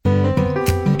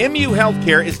MU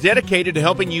Healthcare is dedicated to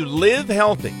helping you live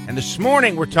healthy. And this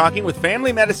morning, we're talking with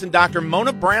family medicine Dr.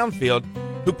 Mona Brownfield,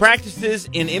 who practices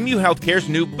in MU Healthcare's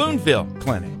new Boonville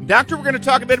clinic. Doctor, we're going to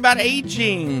talk a bit about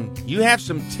aging. You have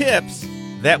some tips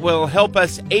that will help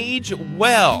us age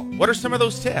well. What are some of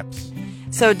those tips?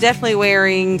 So definitely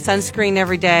wearing sunscreen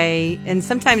every day, and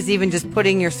sometimes even just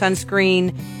putting your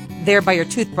sunscreen there by your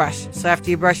toothbrush. So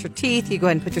after you brush your teeth, you go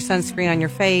ahead and put your sunscreen on your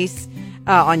face,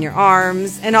 on your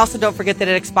arms, and also don't forget that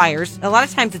it expires. A lot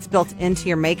of times it's built into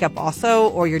your makeup also,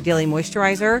 or your daily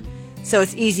moisturizer. So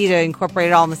it's easy to incorporate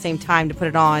it all in the same time to put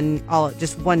it on all at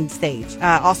just one stage.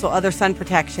 Also other sun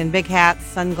protection, big hats,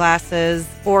 sunglasses,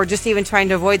 or just even trying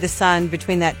to avoid the sun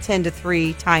between that 10 to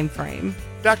 3 time frame.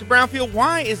 Dr. Brownfield,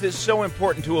 why is it so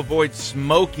important to avoid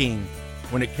smoking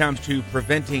when it comes to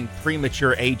preventing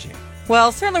premature aging?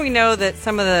 Well, certainly we know that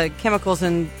some of the chemicals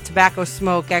in tobacco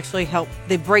smoke actually help.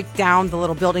 They break down the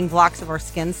little building blocks of our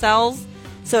skin cells.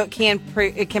 So it can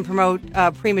promote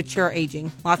premature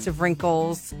aging, lots of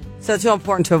wrinkles. So it's real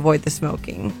important to avoid the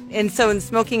smoking. And so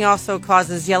smoking also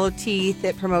causes yellow teeth.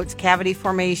 It promotes cavity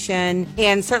formation.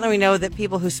 And certainly we know that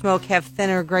people who smoke have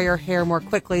thinner, grayer hair more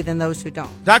quickly than those who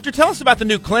don't. Doctor, tell us about the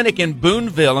new clinic in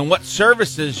Boonville and what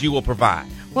services you will provide.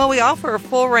 Well, we offer a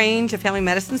full range of family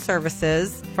medicine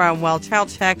services, from child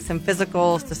checks and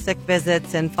physicals to sick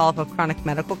visits and follow-up of chronic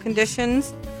medical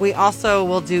conditions. We also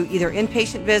will do either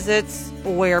inpatient visits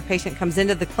where a patient comes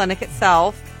into the clinic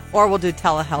itself, or we'll do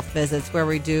telehealth visits where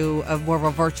we do more of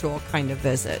a virtual kind of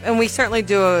visit. And we certainly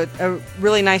do a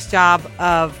really nice job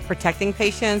of protecting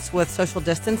patients with social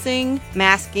distancing,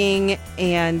 masking,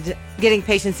 and getting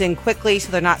patients in quickly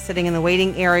so they're not sitting in the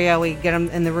waiting area. We get them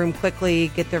in the room quickly,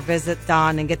 get their visit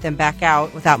done, and get them back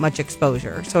out without much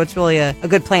exposure. So it's really a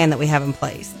good plan that we have in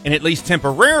place. And at least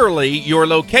temporarily, your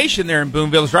location there in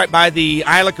Boonville is right by the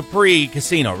Isla Capri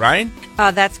Casino, right?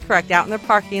 That's correct, out in their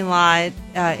parking lot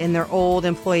in their old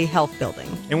employee health building.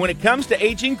 And when it comes to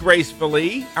aging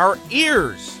gracefully, our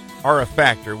ears are a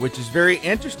factor, which is very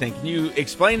interesting. Can you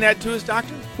explain that to us,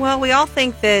 Doctor? Well, we all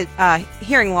think that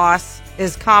hearing loss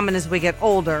is common as we get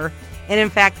older, and in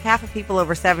fact, half of people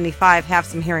over 75 have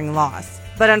some hearing loss.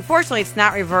 But unfortunately, it's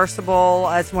not reversible.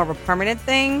 It's more of a permanent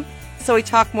thing. So we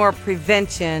talk more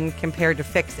prevention compared to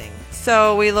fixing.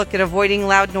 So we look at avoiding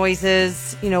loud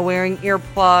noises, wearing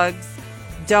earplugs,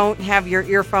 don't have your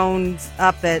earphones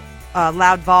up at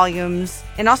loud volumes,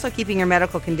 and also keeping your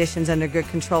medical conditions under good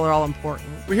control are all important.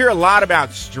 We hear a lot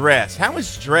about stress. How is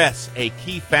stress a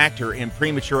key factor in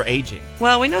premature aging?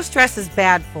 Well, we know stress is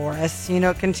bad for us.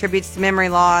 It contributes to memory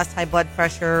loss, high blood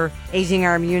pressure, aging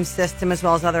our immune system, as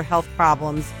well as other health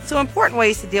problems. So important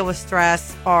ways to deal with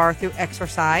stress are through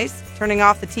exercise, turning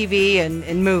off the TV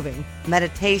and moving.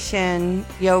 Meditation,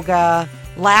 yoga,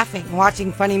 laughing,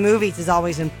 watching funny movies is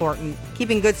always important.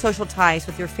 Keeping good social ties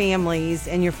with your families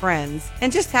and your friends.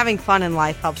 And just having fun in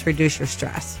life helps reduce your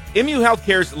stress. MU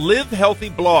Healthcare's Live Healthy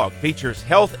blog features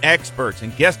health experts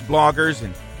and guest bloggers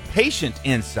and patient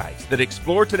insights that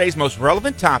explore today's most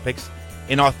relevant topics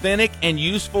in authentic and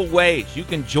useful ways. You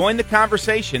can join the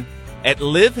conversation at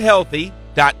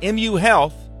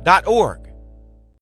livehealthy.muhealth.org.